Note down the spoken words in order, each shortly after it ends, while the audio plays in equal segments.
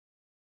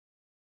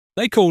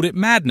They called it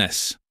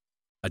madness.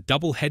 A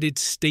double-headed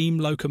steam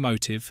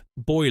locomotive,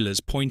 boilers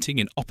pointing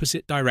in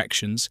opposite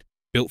directions,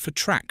 built for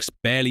tracks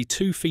barely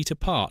 2 feet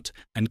apart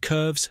and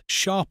curves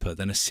sharper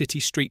than a city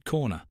street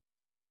corner.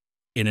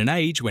 In an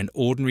age when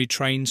ordinary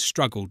trains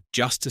struggled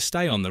just to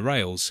stay on the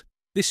rails,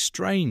 this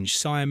strange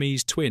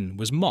Siamese twin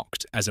was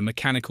mocked as a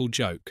mechanical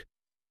joke.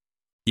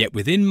 Yet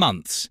within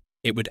months,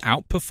 it would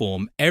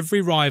outperform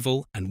every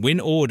rival and win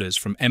orders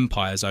from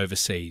empires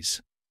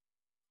overseas.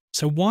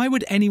 So why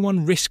would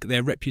anyone risk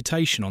their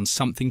reputation on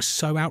something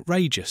so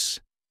outrageous?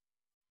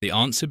 The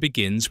answer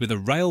begins with a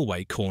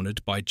railway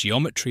cornered by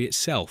geometry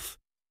itself.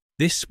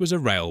 This was a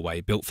railway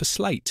built for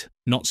slate,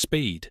 not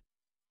speed.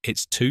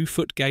 Its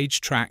 2-foot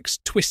gauge tracks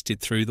twisted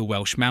through the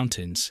Welsh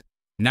mountains,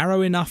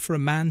 narrow enough for a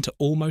man to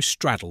almost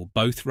straddle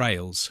both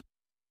rails.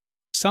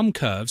 Some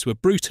curves were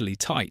brutally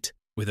tight,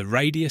 with a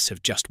radius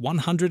of just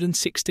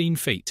 116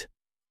 feet,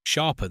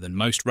 sharper than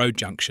most road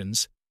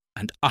junctions,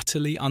 and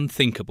utterly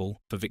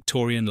unthinkable for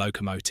Victorian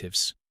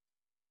locomotives.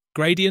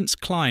 Gradients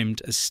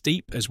climbed as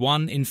steep as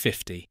 1 in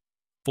 50,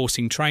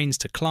 forcing trains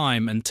to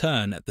climb and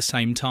turn at the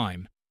same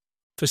time.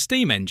 For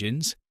steam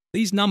engines,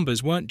 these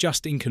numbers weren't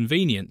just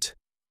inconvenient,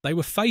 they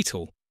were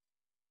fatal.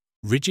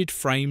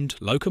 Rigid-framed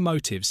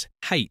locomotives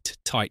hate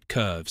tight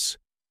curves.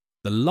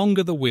 The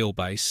longer the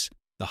wheelbase,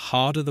 the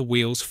harder the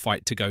wheels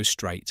fight to go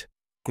straight,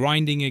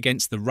 grinding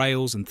against the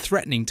rails and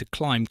threatening to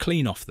climb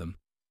clean off them.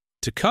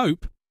 To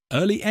cope,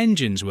 early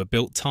engines were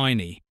built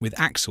tiny, with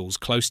axles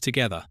close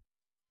together,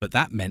 but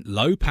that meant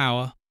low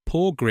power,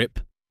 poor grip,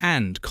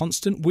 and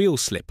constant wheel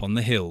slip on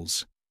the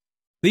hills.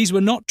 These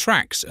were not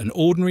tracks an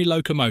ordinary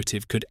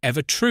locomotive could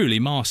ever truly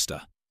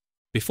master.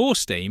 Before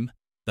steam,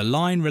 the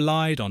line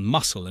relied on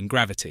muscle and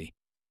gravity.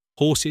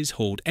 Horses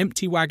hauled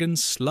empty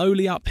wagons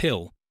slowly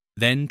uphill,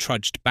 then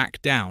trudged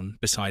back down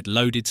beside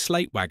loaded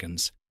slate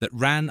wagons that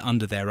ran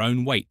under their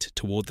own weight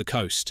toward the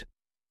coast.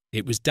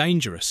 It was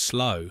dangerous,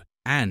 slow,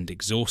 and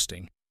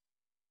exhausting.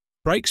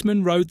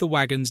 Brakesmen rode the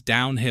wagons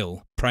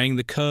downhill, praying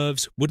the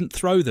curves wouldn't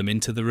throw them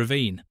into the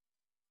ravine.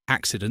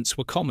 Accidents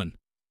were common.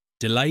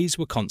 Delays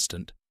were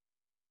constant.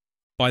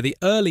 By the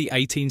early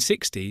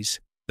 1860s,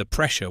 the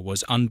pressure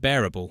was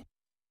unbearable.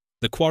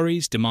 The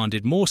quarries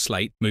demanded more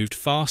slate moved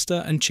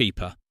faster and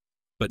cheaper,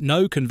 but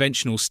no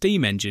conventional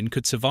steam engine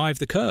could survive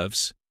the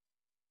curves.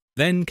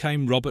 Then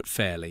came Robert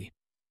Fairlie.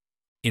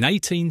 In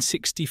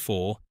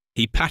 1864,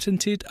 he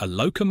patented a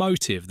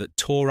locomotive that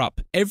tore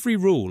up every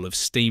rule of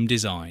steam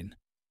design.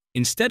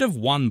 Instead of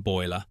 1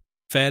 boiler,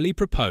 Fairlie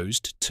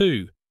proposed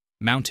 2,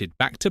 mounted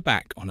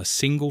back-to-back on a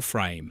single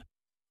frame.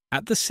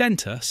 At the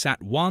centre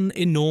sat 1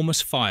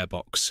 enormous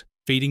firebox,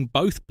 feeding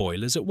both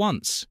boilers at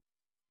once.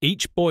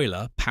 Each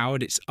boiler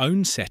powered its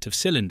own set of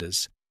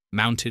cylinders,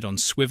 mounted on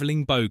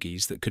swivelling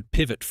bogies that could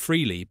pivot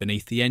freely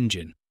beneath the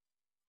engine.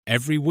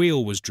 Every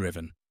wheel was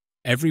driven.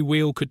 Every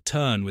wheel could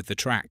turn with the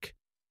track.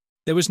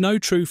 There was no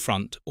true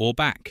front or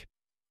back.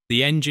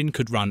 The engine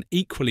could run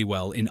equally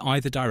well in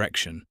either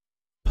direction,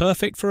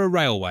 perfect for a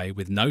railway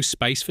with no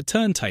space for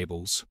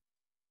turntables.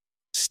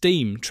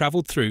 Steam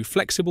travelled through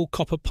flexible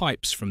copper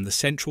pipes from the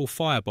central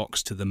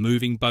firebox to the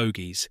moving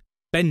bogies,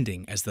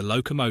 bending as the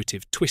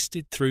locomotive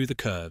twisted through the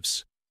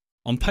curves.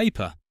 On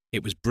paper,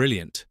 it was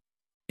brilliant.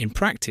 In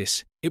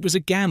practice, it was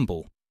a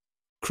gamble.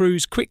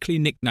 Crews quickly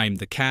nicknamed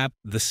the cab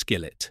the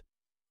skillet.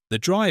 The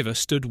driver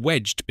stood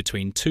wedged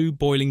between 2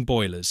 boiling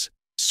boilers,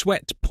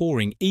 sweat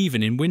pouring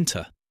even in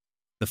winter.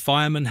 The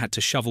fireman had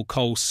to shovel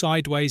coal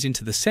sideways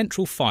into the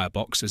central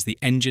firebox as the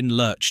engine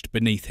lurched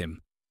beneath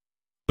him.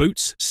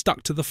 Boots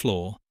stuck to the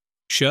floor,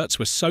 shirts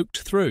were soaked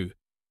through,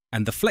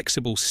 and the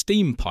flexible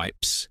steam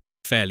pipes,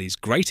 Fairlie's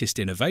greatest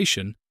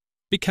innovation,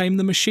 became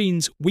the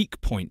machine's weak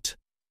point.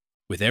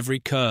 With every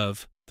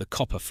curve, the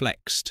copper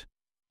flexed.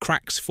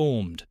 Cracks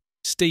formed,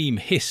 steam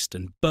hissed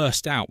and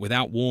burst out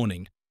without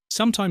warning,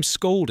 sometimes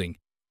scalding,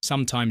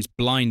 sometimes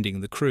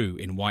blinding the crew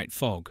in white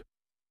fog.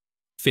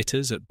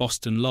 Fitters at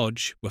Boston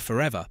Lodge were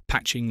forever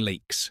patching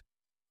leaks.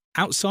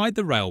 Outside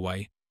the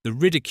railway, the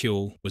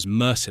ridicule was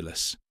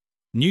merciless.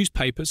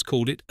 Newspapers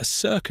called it a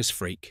circus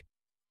freak.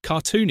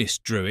 Cartoonists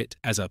drew it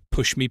as a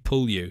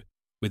push-me-pull-you,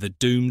 with a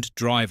doomed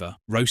driver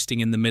roasting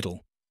in the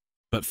middle.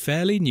 But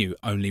Fairlie knew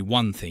only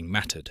one thing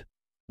mattered: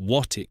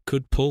 what it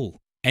could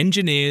pull.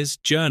 Engineers,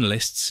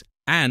 journalists,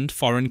 and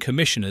foreign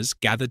commissioners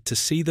gathered to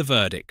see the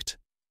verdict.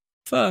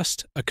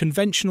 First, a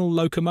conventional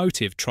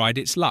locomotive tried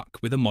its luck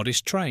with a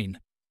modest train.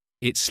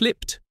 It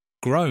slipped,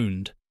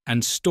 groaned,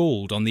 and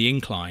stalled on the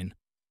incline.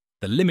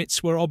 The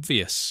limits were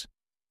obvious.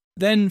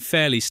 Then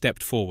Fairlie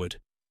stepped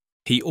forward.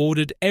 He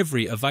ordered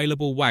every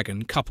available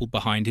wagon coupled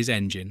behind his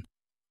engine,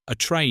 a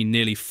train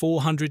nearly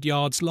 400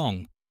 yards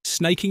long,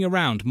 snaking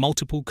around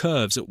multiple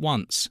curves at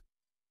once.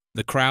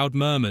 The crowd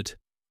murmured.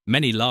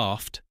 Many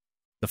laughed.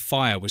 The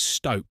fire was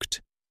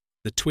stoked.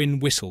 The twin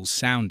whistles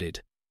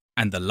sounded,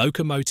 and the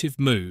locomotive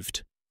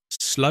moved,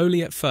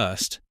 slowly at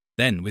first,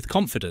 then with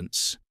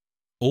confidence.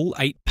 All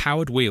 8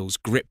 powered wheels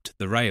gripped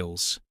the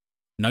rails.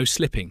 No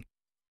slipping,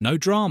 no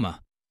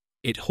drama.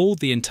 It hauled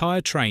the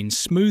entire train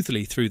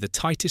smoothly through the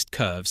tightest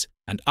curves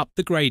and up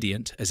the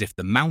gradient as if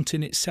the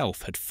mountain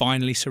itself had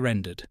finally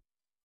surrendered.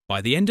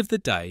 By the end of the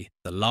day,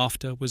 the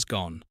laughter was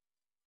gone.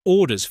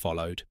 Orders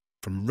followed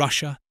from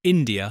Russia,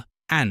 India,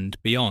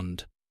 and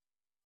beyond.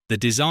 The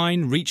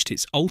design reached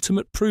its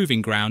ultimate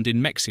proving ground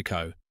in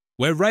Mexico,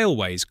 where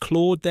railways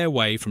clawed their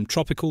way from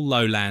tropical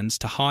lowlands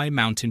to high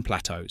mountain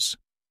plateaus.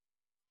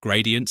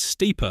 Gradients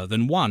steeper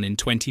than 1 in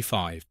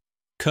 25,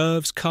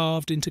 curves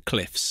carved into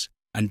cliffs,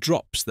 and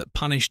drops that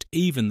punished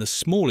even the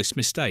smallest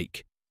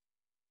mistake.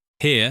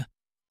 Here,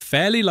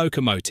 Fairlie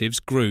locomotives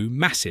grew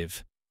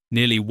massive,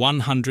 nearly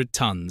 100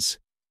 tons,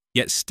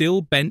 yet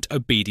still bent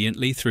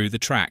obediently through the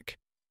track.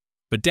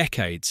 For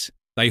decades,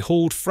 they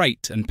hauled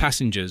freight and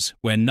passengers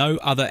where no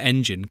other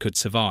engine could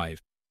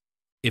survive.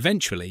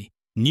 Eventually,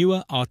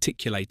 newer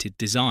articulated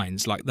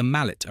designs like the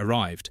mallet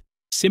arrived,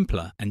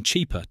 simpler and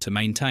cheaper to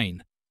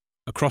maintain.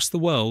 Across the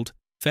world,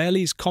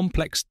 Fairlie's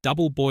complex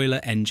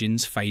double-boiler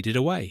engines faded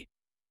away.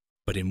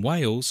 But in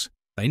Wales,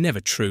 they never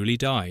truly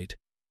died.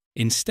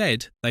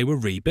 Instead, they were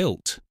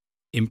rebuilt,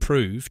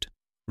 improved,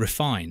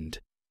 refined.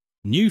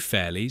 New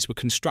Fairlies were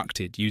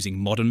constructed using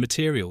modern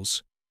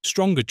materials,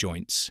 stronger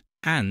joints,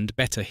 and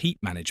better heat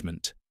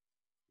management.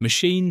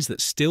 Machines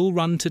that still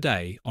run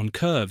today on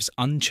curves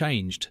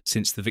unchanged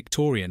since the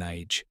Victorian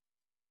age.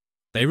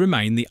 They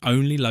remain the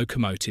only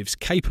locomotives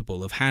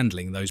capable of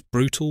handling those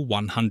brutal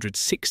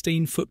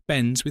 116-foot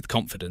bends with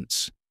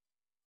confidence.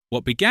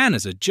 What began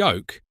as a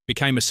joke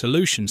became a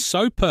solution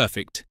so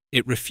perfect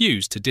it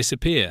refused to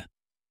disappear.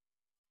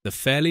 The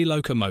Fairlie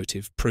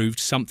locomotive proved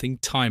something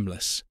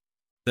timeless,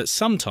 that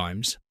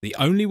sometimes the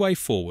only way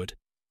forward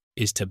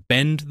is to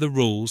bend the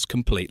rules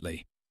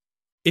completely.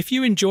 If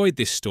you enjoyed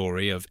this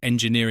story of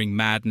engineering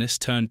madness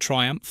turned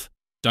triumph,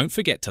 don't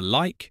forget to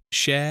like,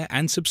 share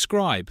and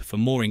subscribe for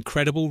more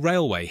incredible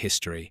railway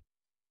history.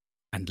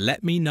 And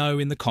let me know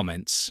in the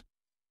comments,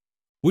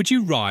 would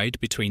you ride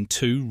between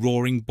two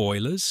roaring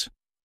boilers?